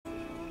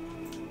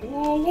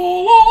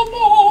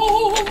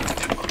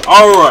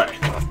Alright.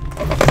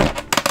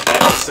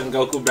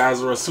 Sengoku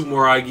Basara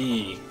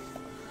Sumeragi.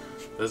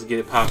 Let's get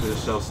it poppin',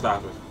 show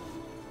stopping.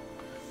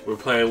 We're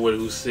playing with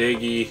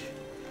Usagi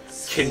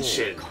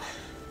Kenshin.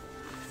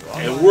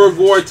 And we're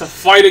going to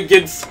fight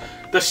against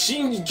the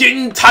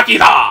Shingen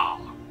Takeda!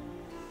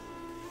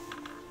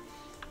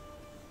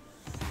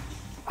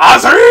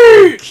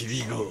 Azari!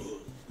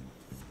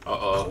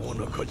 Uh-oh.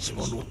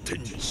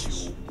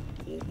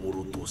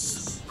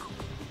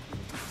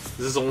 Is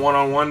this a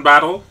one-on-one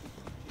battle?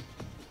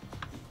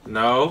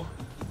 No.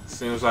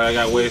 Seems like I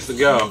got ways to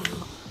go.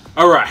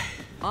 Alright.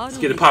 Let's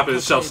get it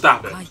poppin', show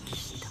stopping. I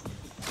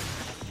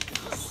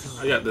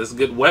got this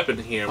good weapon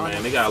here,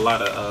 man. They got a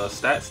lot of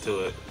stats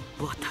to it.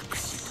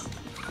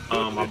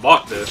 I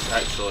bought this,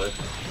 actually.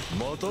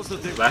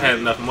 I had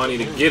enough money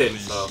to get it,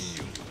 so.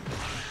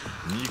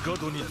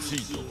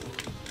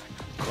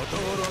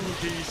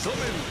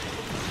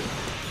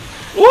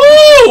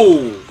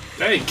 Woo!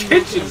 Dang,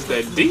 Kenshin's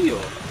that deal.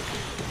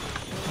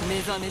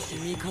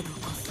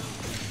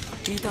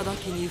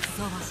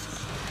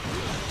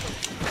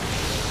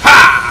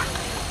 Ha!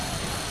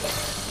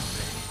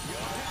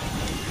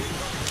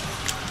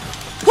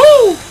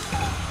 Woo!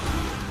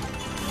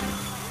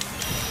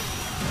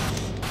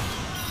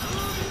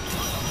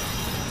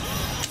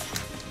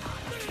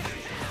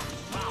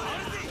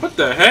 What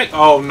the heck?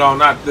 Oh no,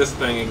 not this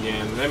thing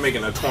again. They're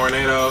making a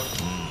tornado.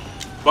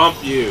 Bump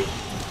you.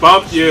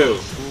 Bump you.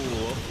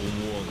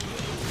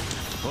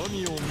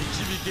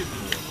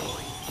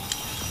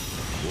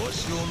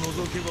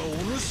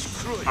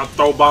 I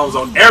throw bombs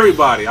on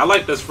everybody. I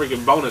like this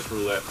freaking bonus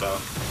roulette though.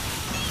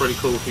 Pretty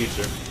cool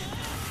feature.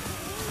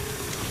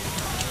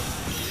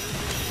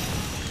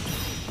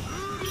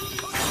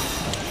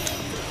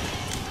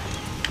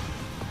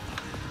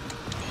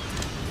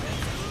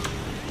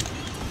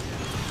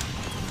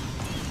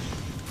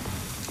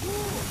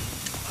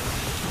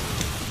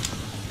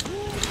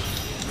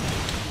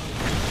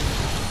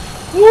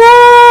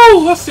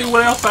 Woo! Let's see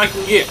what else I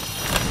can get.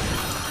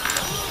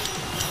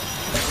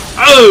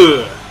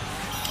 Ugh!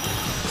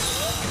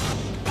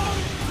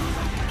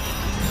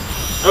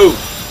 Oh!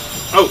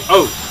 Oh!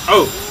 Oh!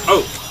 Oh!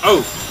 Oh!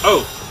 Oh!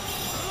 Oh!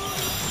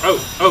 Oh!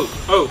 Oh!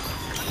 Oh!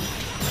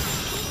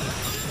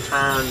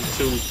 Turn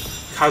to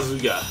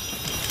Kazuya.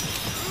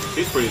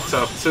 He's pretty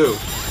tough too.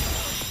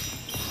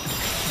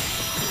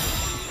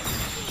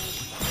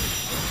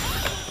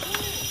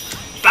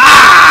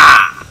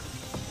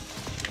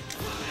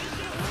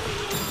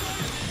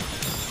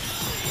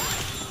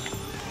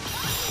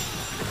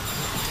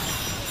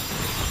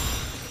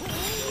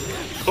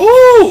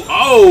 Ooh!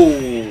 Oh!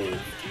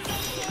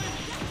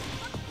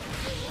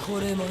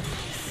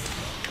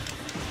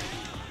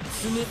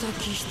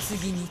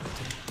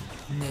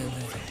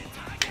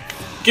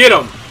 Get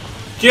him!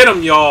 Get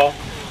him, y'all!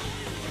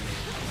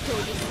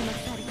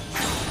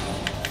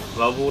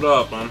 Leveled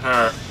up on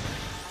her.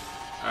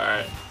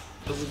 Alright.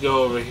 Let's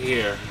go over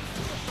here.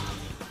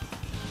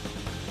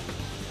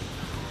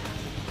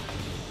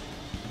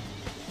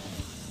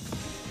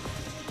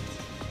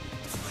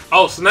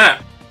 Oh,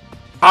 snap!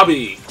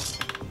 Hobby!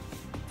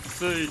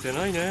 You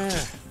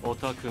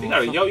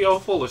got a yo-yo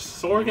full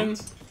of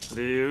organs?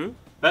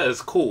 That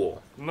is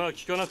cool. I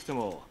think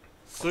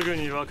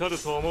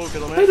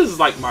this is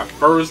like my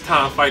first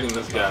time fighting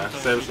this guy,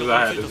 since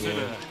I had this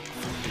game.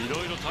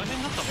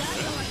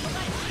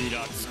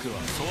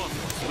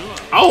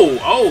 Oh!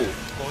 Oh!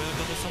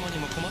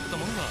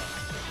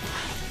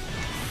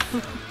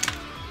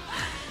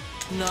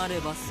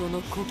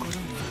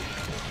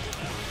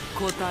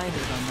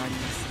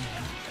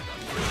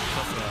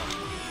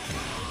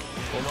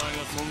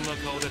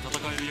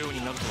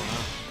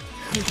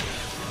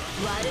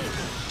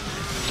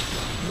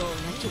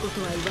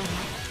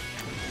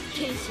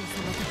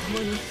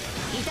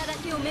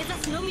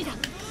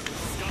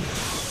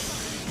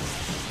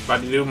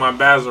 About to do my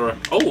Basara.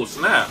 Oh,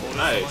 snap.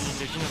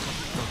 Nice.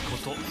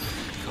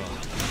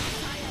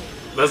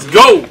 Let's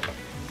go!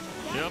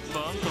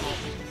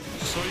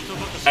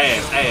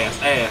 Ass,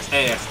 ass, ass, ass,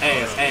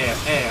 ass,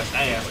 ass, ass, ass,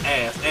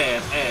 ass,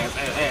 ass, ass,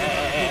 ass.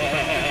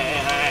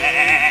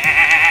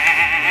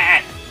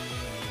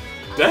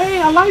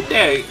 Dang, I like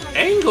that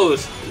angle,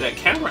 that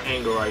camera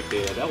angle right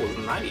there. That was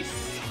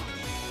nice.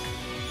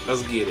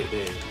 Let's get it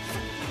then.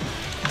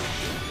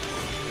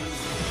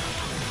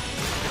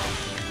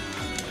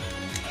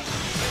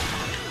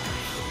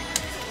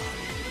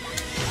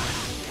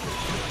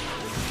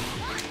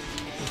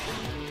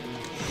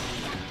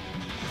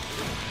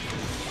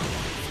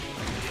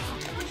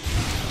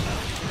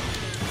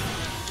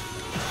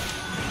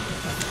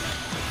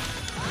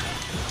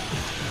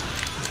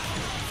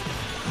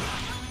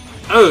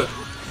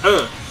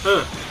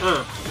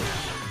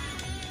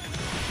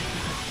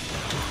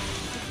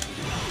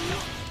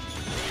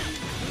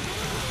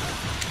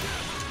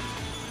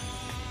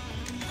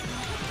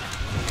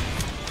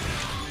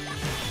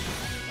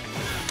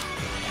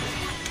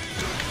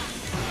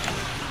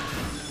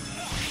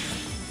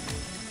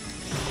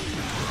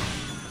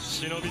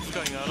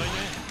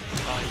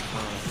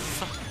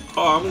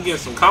 Oh, I'm getting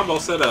some combo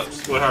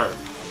setups with her.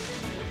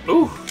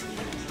 Ooh.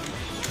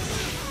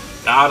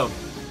 Got him.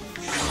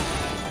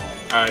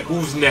 Alright,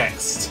 who's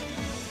next?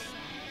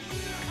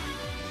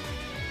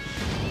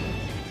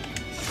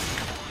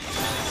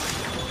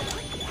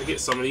 I get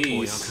some of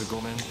these.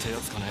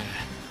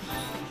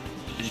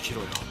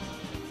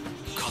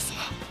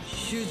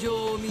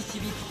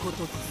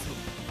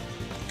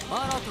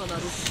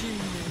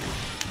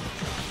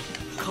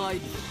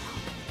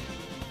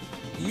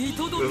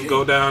 Let's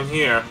go down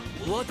here.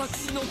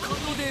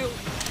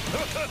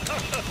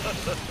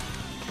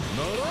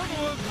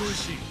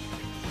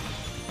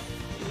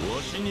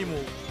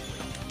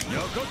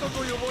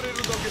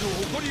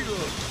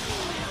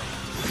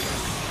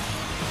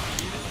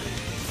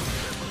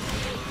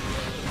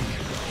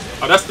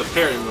 Oh, that's the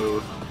parry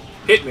move.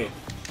 Hit me.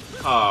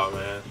 Oh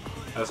man,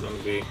 that's gonna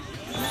be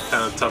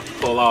kind of tough to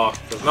pull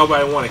off because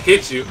nobody want to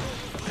hit you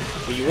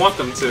when you want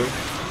them to.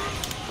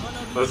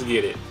 Let's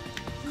get it.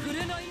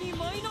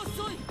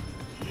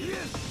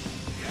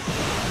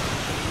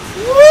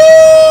 Woo!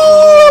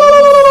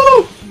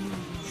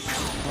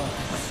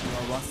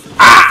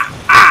 Ah!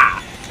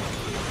 Ah!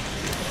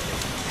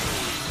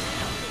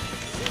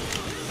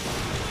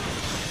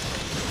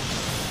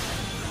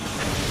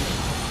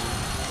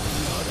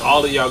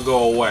 All of y'all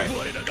go away.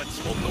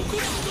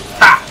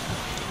 Ha!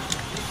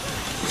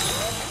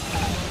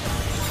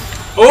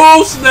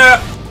 Oh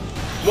snap!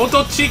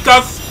 Moto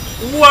Chica's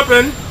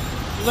weapon.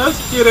 Let's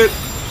get it.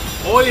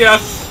 Oh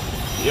yes.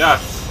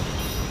 Yes.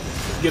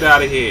 Let's get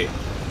out of here.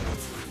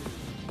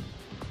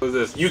 What's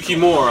this?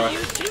 Yukimura.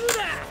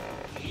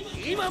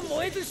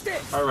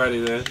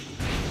 Alrighty then.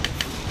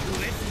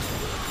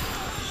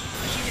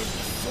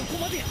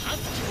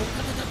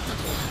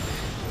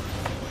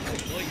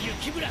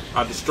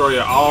 I'll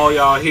destroy all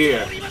y'all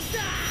here.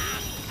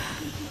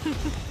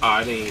 Oh,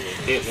 I didn't even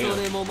hit him.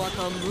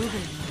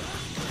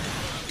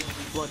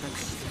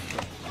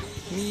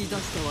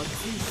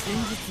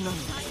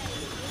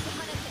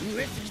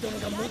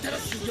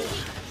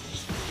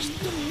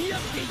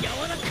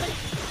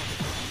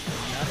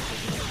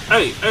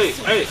 Hey, hey,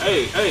 hey,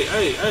 hey, hey,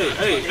 hey, hey,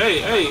 hey, hey,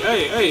 hey,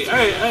 hey, hey,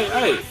 hey, hey,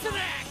 hey.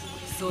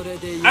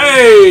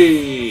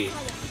 Hey!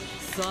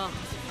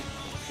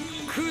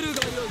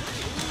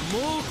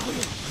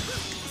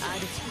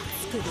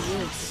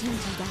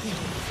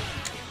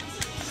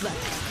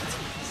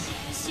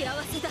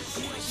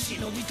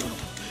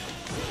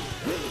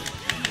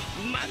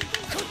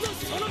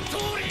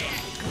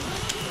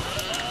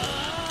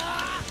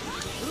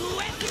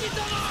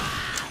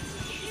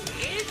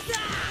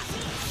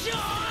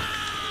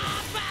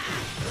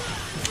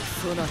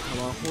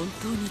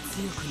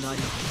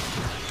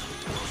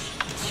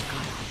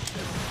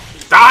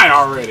 Die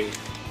already!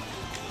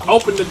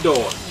 Open the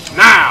door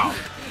now!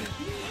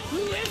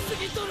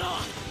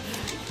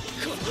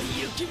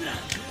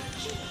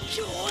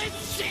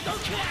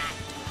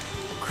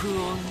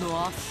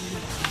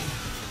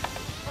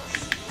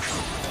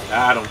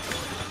 Got him.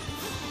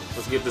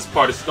 Let's get this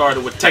party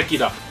started with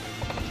Tekida.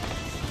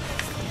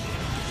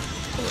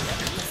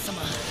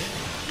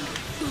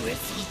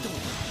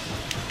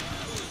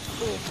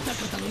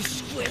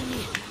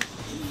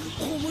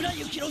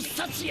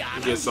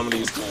 Get some of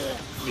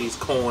these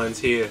coins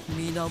here.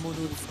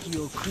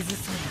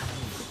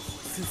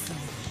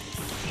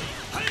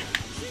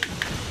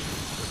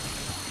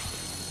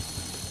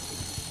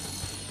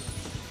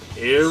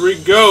 Here we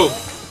go.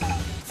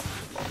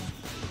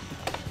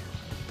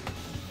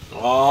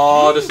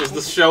 Oh, this is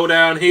the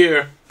showdown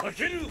here.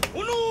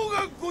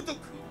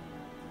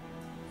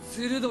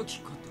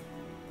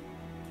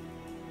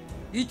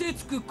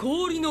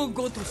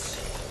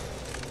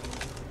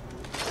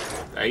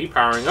 Hey, he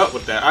powering up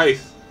with that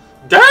ice.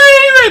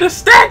 David, a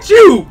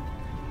statue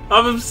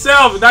of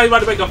himself. Now he's about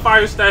to make a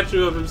fire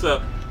statue of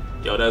himself.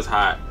 Yo, that's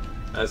hot.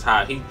 That's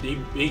hot. He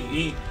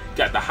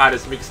got the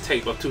hottest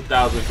mixtape of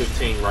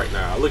 2015 right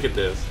now. Look at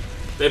this.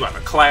 They about to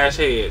clash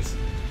heads.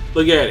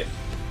 Look at it.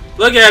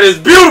 Look at it. It's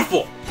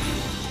beautiful.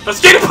 Let's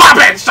get it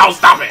poppin'. Show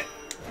stop it.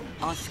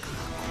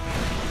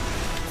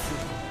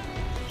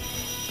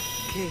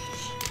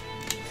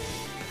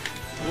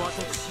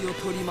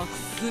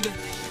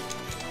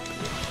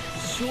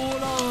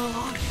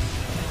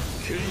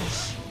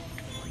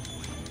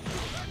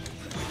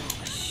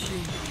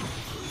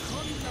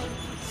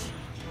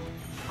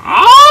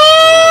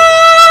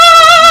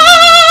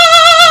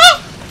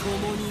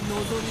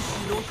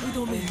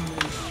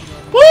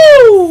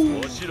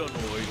 Woo!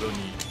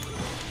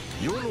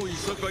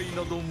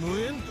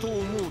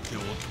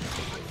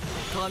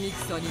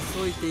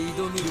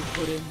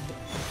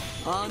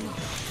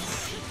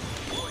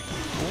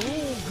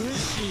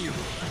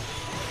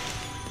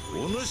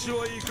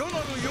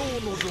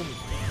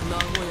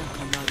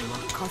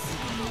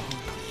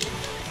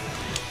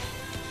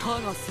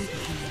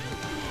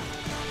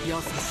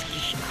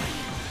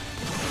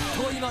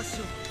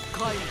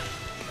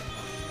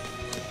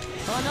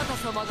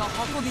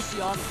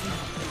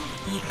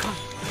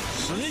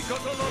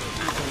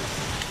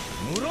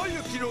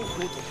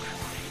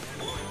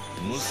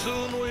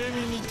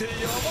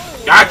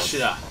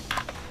 Gotcha!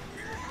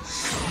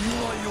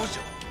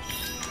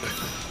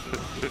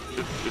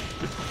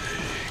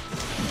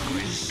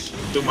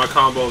 Do my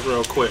combos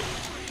real quick.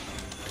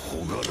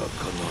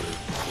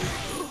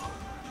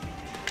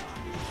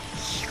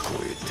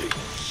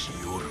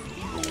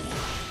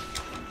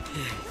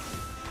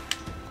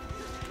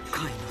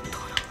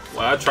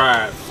 Well, I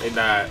tried. They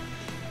died.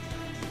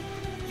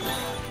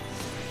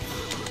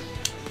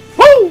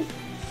 Woo!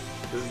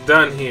 It's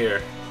done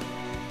here.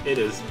 It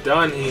is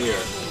done here.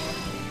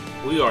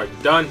 We are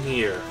done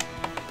here.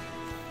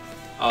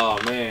 Oh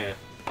man.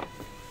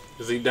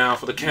 Is he down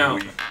for the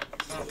count?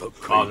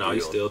 Oh no,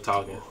 he's still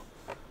talking.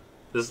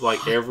 This is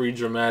like every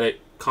dramatic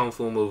kung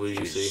fu movie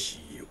you see.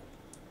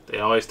 They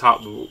always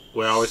talk.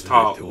 We always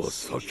talk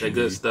the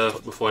good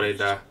stuff before they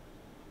die.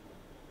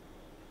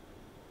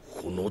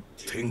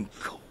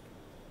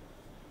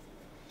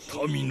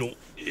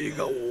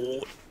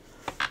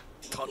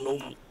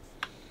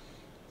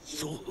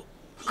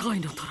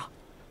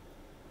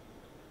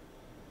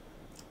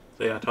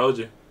 See, I told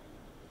you.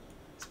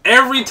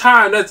 Every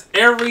time, that's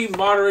every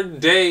modern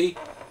day,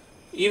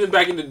 even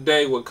back in the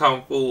day with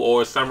kung fu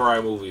or samurai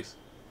movies.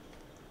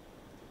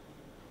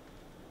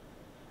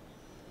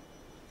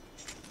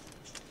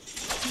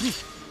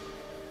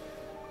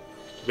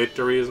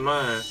 Victory is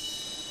mine.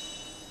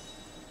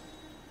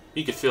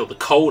 You can feel the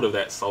cold of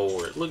that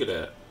sword. Look at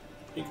that.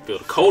 You can feel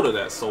the cold of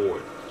that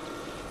sword.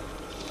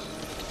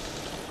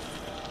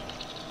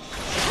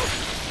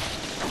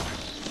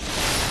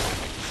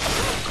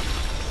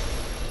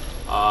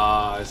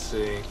 Ah, I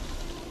see.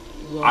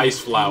 Ice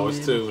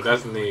flowers too.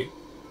 That's neat.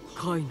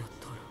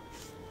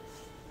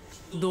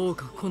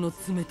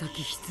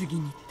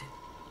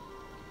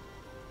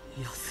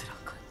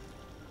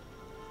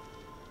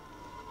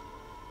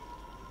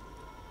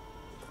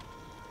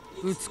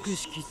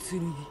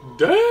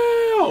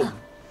 Damn!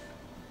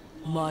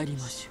 参り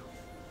ましょ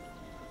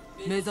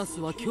う。目指す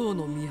は今日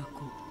の都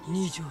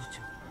二条城。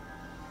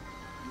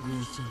軍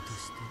神と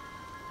して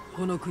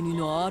この国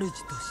の主と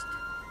し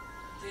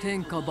て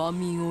天下万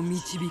民を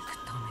導く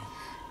た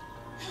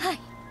めに。はい。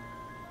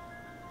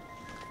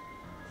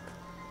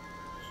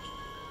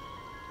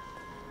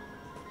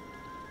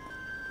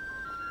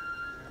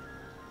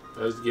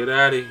Let's get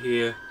out of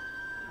here.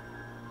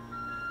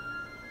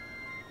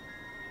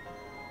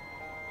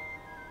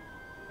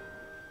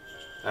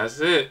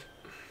 That's it.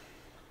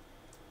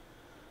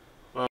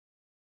 Well,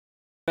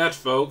 that,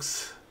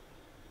 folks,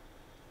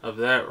 of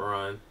that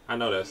run. I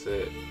know that's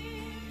it.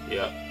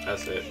 Yep,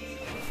 that's it.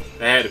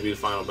 That had to be the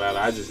final battle.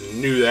 I just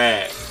knew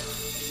that.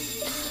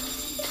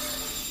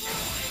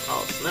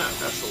 Oh snap,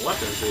 got some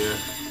weapons here.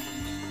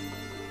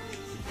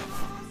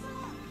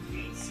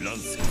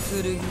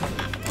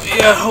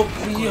 Yeah,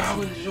 hopefully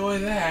y'all enjoy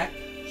that.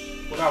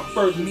 Without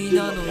further ado,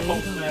 the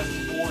Hulk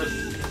Master Force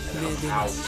out.